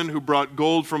Solomon who brought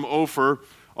gold from Ophir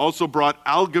also brought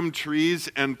algum trees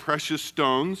and precious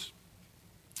stones.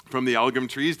 From the algum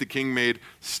trees, the king made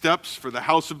steps for the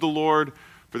house of the Lord,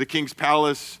 for the king's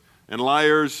palace, and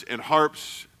lyres and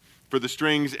harps for the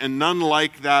strings, and none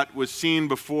like that was seen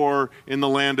before in the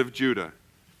land of Judah.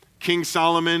 King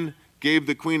Solomon gave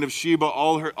the queen of Sheba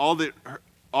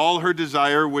all her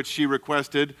desire which she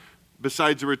requested,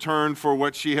 besides a return for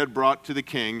what she had brought to the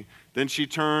king. Then she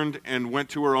turned and went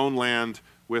to her own land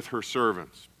with her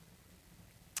servants.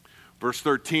 Verse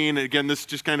 13, again, this is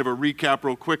just kind of a recap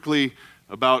real quickly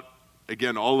about,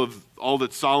 again, all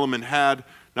that Solomon had.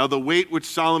 Now the weight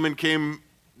which came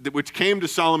to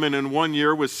Solomon in 1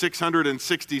 year was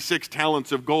 666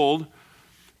 talents of gold,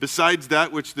 besides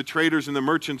that which the traders and the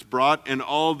merchants brought, and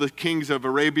all the kings of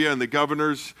Arabia and the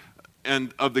governors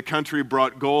and of the country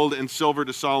brought gold and silver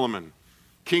to Solomon.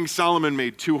 King Solomon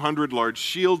made 200 large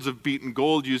shields of beaten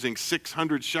gold, using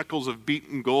 600 shekels of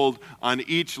beaten gold on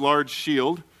each large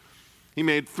shield. He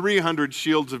made 300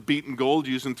 shields of beaten gold,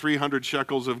 using 300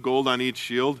 shekels of gold on each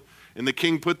shield, and the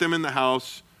king put them in the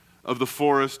house of the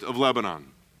forest of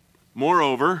Lebanon.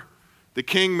 Moreover, the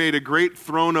king made a great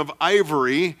throne of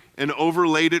ivory and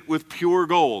overlaid it with pure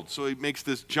gold. So he makes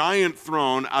this giant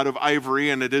throne out of ivory,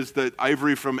 and it is the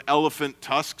ivory from elephant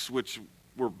tusks, which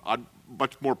were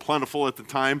much more plentiful at the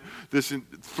time. This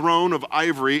throne of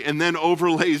ivory, and then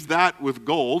overlays that with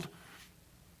gold.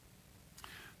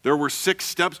 There were 6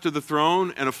 steps to the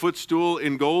throne and a footstool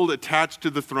in gold attached to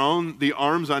the throne, the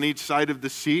arms on each side of the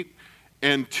seat,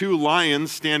 and 2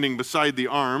 lions standing beside the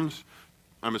arms.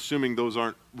 I'm assuming those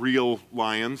aren't real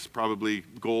lions, probably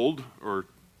gold or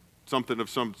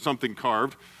something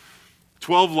carved.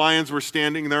 12 lions were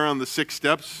standing there on the 6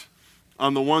 steps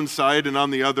on the one side and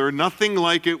on the other. Nothing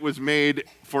like it was made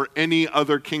for any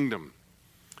other kingdom.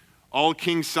 All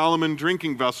King Solomon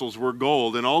drinking vessels were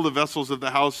gold, and all the vessels of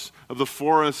the house of the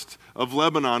forest of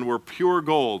Lebanon were pure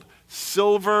gold.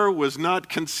 Silver was not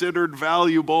considered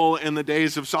valuable in the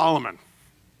days of Solomon.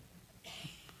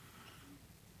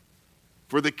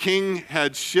 For the king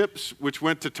had ships which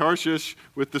went to Tarshish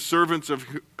with the servants of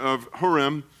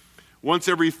Huram. Once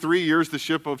every 3 years, the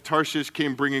ship of Tarshish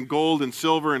came bringing gold and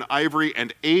silver and ivory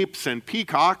and apes and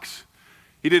peacocks.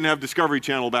 He didn't have Discovery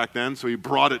Channel back then, so he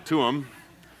brought it to him.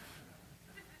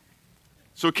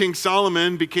 So King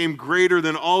Solomon became greater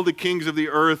than all the kings of the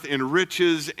earth in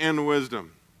riches and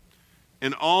wisdom.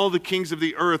 And all the kings of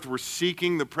the earth were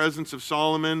seeking the presence of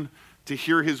Solomon to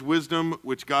hear his wisdom,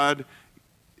 which God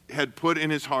had put in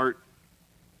his heart.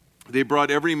 They brought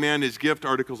every man his gift,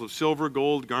 articles of silver,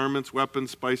 gold, garments,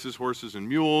 weapons, spices, horses, and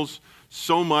mules,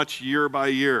 so much year by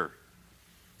year.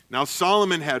 Now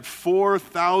Solomon had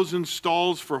 4,000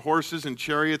 stalls for horses and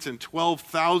chariots and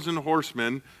 12,000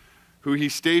 horsemen, who he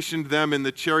stationed them in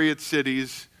the chariot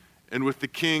cities and with the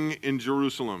king in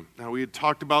Jerusalem. Now we had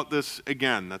talked about this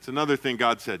again. That's another thing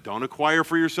God said. Don't acquire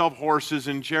for yourself horses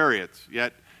and chariots.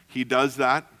 Yet he does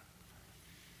that.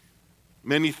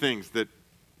 Many things that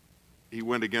he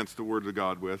went against the word of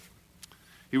God with.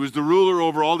 He was the ruler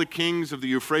over all the kings of the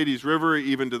Euphrates River,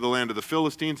 even to the land of the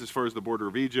Philistines, as far as the border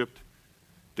of Egypt.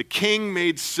 The king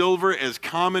made silver as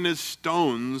common as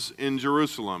stones in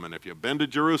Jerusalem. And if you've been to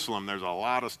Jerusalem, there's a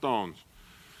lot of stones.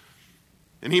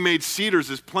 And he made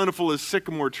cedars as plentiful as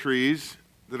sycamore trees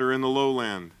that are in the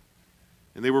lowland.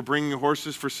 And they were bringing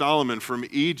horses for Solomon from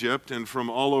Egypt and from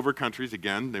all over countries.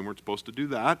 Again, they weren't supposed to do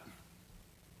that.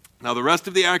 Now the rest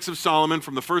of the acts of Solomon,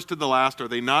 from the first to the last, are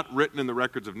they not written in the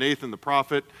records of Nathan the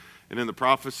prophet, and in the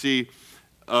prophecy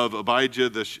of Abijah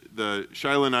the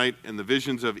Shilonite, and the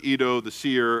visions of Iddo the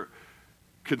seer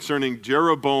concerning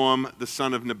Jeroboam the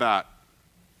son of Nebat?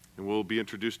 And we'll be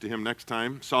introduced to him next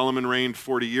time. Solomon reigned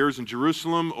 40 years in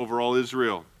Jerusalem over all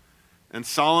Israel. And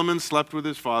Solomon slept with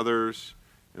his fathers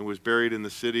and was buried in the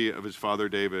city of his father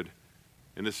David.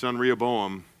 And his son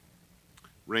Rehoboam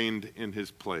reigned in his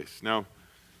place. Now,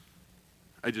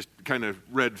 I just kind of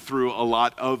read through a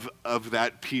lot of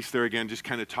that piece there again, just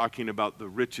kind of talking about the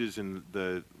riches and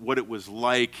what it was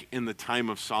like in the time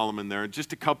of Solomon there. And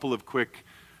just a couple of quick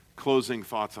closing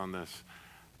thoughts on this.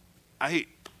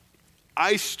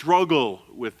 I struggle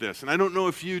with this, and I don't know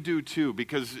if you do too,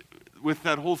 because with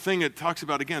that whole thing, it talks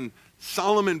about, again,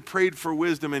 Solomon prayed for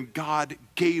wisdom and God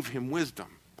gave him wisdom.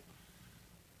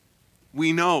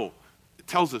 We know, it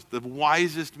tells us, the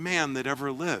wisest man that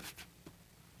ever lived.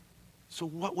 So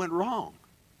what went wrong?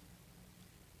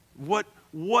 What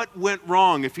went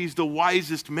wrong if he's the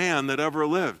wisest man that ever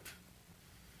lived?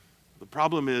 The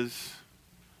problem is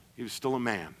he was still a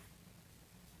man.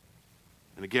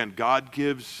 And again, God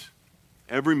gives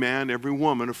every man, every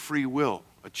woman a free will,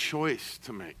 a choice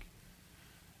to make.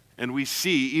 And we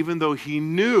see, even though he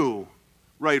knew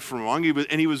right from wrong,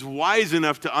 he was wise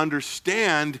enough to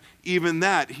understand even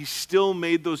that, he still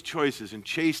made those choices and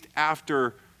chased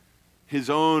after his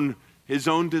own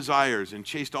desires and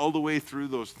chased all the way through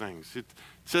those things. It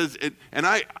says, and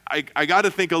I got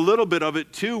to think a little bit of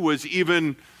it too was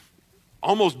even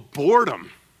almost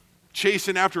boredom,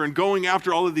 chasing after and going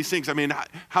after all of these things. I mean,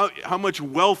 how much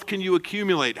wealth can you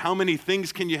accumulate? How many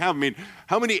things can you have? I mean,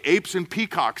 how many apes and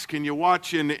peacocks can you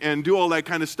watch and do all that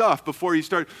kind of stuff before you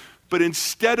start? But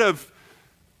instead of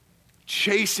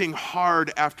chasing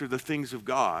hard after the things of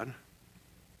God,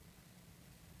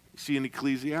 you see in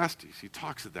Ecclesiastes, he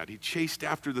talks of that. He chased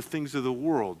after the things of the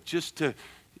world just to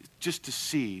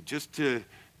see, just to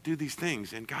do these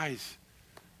things. And guys,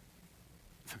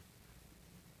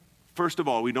 first of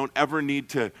all, we don't ever need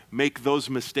to make those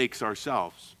mistakes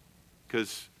ourselves,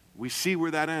 because we see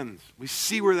where that ends. We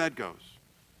see where that goes.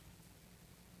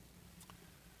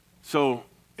 So,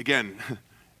 again,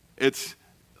 it's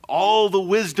all the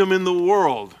wisdom in the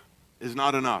world is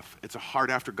not enough. It's a heart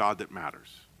after God that matters.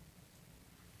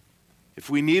 If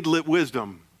we need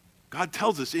wisdom, God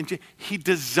tells us, he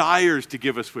desires to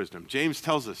give us wisdom. James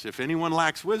tells us, if anyone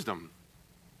lacks wisdom,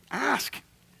 ask.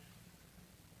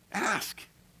 Ask.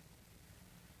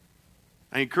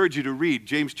 I encourage you to read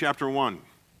James chapter 1,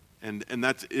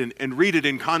 and read it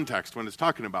in context when it's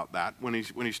talking about that, when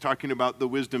he's talking about the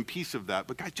wisdom piece of that.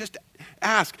 But guys, just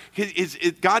ask.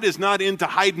 God is not into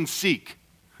hide and seek.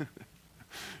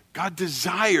 God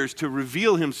desires to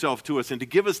reveal himself to us and to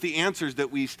give us the answers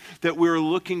that we're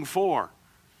looking for.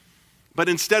 But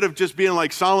instead of just being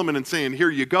like Solomon and saying, here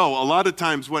you go, a lot of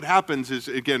times what happens is,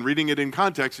 again, reading it in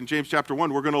context in James chapter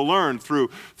 1, we're going to learn through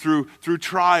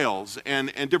trials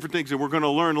and different things, and we're going to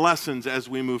learn lessons as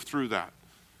we move through that.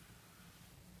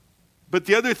 But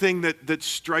the other thing that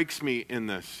strikes me in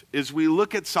this is we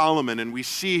look at Solomon and we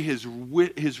see his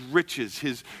riches,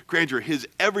 his grandeur, his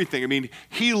everything. I mean,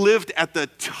 he lived at the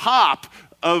top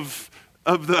of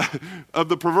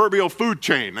the proverbial food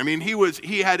chain. I mean,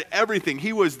 he had everything.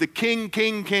 He was the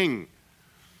king.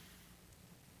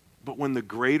 But when the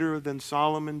greater than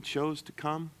Solomon chose to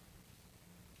come,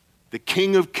 the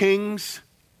King of Kings,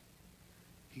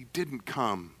 he didn't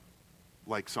come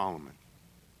like Solomon.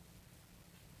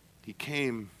 He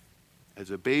came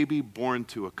as a baby born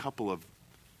to a couple of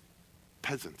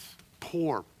peasants,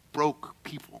 poor, broke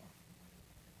people.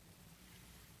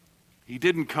 He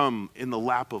didn't come in the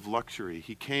lap of luxury.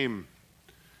 He came,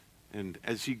 and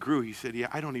as he grew, he said,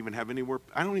 I don't even have any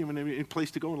place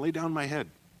to go and lay down my head,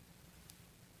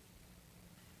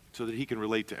 so that he can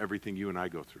relate to everything you and I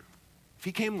go through. If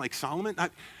he came like Solomon,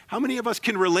 how many of us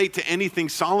can relate to anything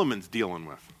Solomon's dealing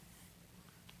with?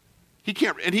 He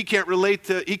can't relate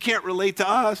to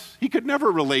us. He could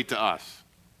never relate to us.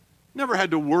 Never had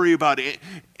to worry about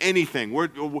anything. How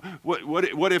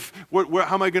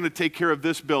am I going to take care of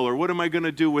this bill, or what am I going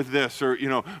to do with this, or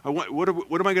what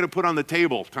am I going to put on the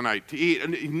table tonight to eat?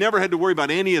 And he never had to worry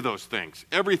about any of those things.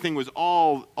 Everything was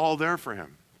all there for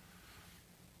him.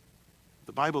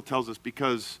 The Bible tells us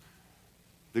because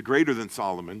the greater than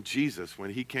Solomon, Jesus, when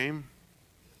he came,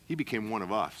 he became one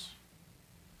of us,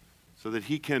 so that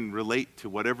he can relate to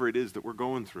whatever it is that we're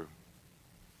going through.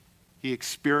 He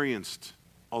experienced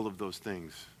all of those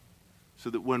things, so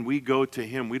that when we go to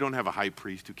him, we don't have a high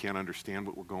priest who can't understand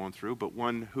what we're going through, but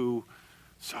one who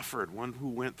suffered, one who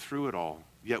went through it all,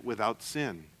 yet without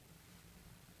sin.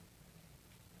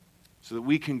 so that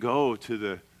we can go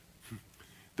to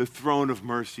the throne of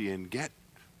mercy and get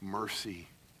mercy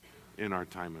in our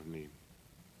time of need.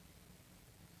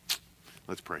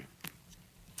 Let's pray.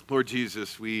 Lord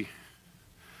Jesus, we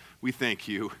thank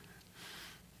you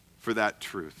for that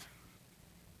truth.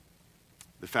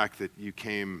 The fact that you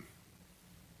came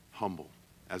humble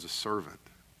as a servant.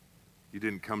 You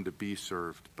didn't come to be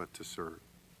served, but to serve.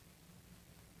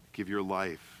 Give your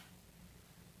life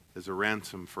as a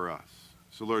ransom for us.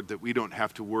 So, Lord, that we don't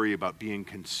have to worry about being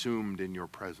consumed in your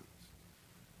presence,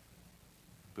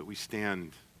 but we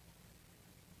stand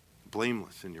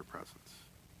blameless in your presence.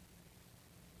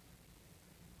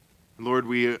 And Lord,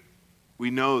 we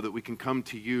know that we can come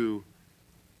to you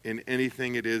in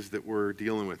anything it is that we're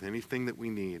dealing with, anything that we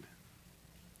need.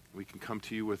 We can come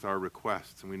to you with our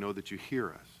requests, and we know that you hear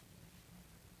us.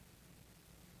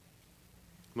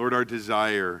 Lord, our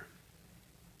desire,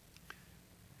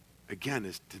 again,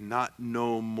 is to not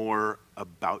know more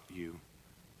about you,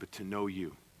 but to know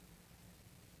you.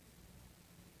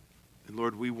 And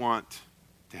Lord, we want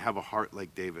to have a heart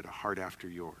like David, a heart after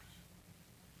yours.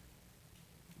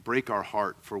 Break our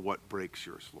heart for what breaks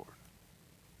yours, Lord.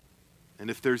 And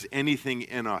if there's anything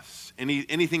in us,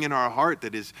 anything in our heart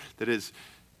that is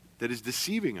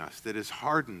deceiving us, that is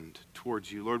hardened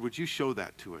towards you, Lord, would you show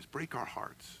that to us? Break our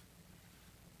hearts.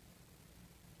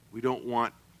 We don't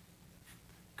want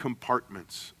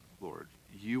compartments, Lord.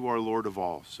 You are Lord of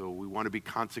all, so we want to be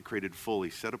consecrated fully,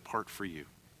 set apart for you.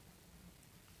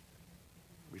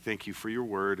 We thank you for your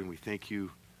word, and we thank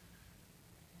you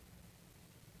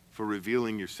for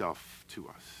revealing yourself to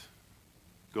us.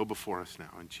 Go before us now,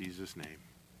 in Jesus' name.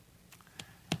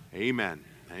 Amen.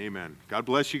 Amen. God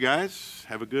bless you guys.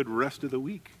 Have a good rest of the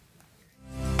week.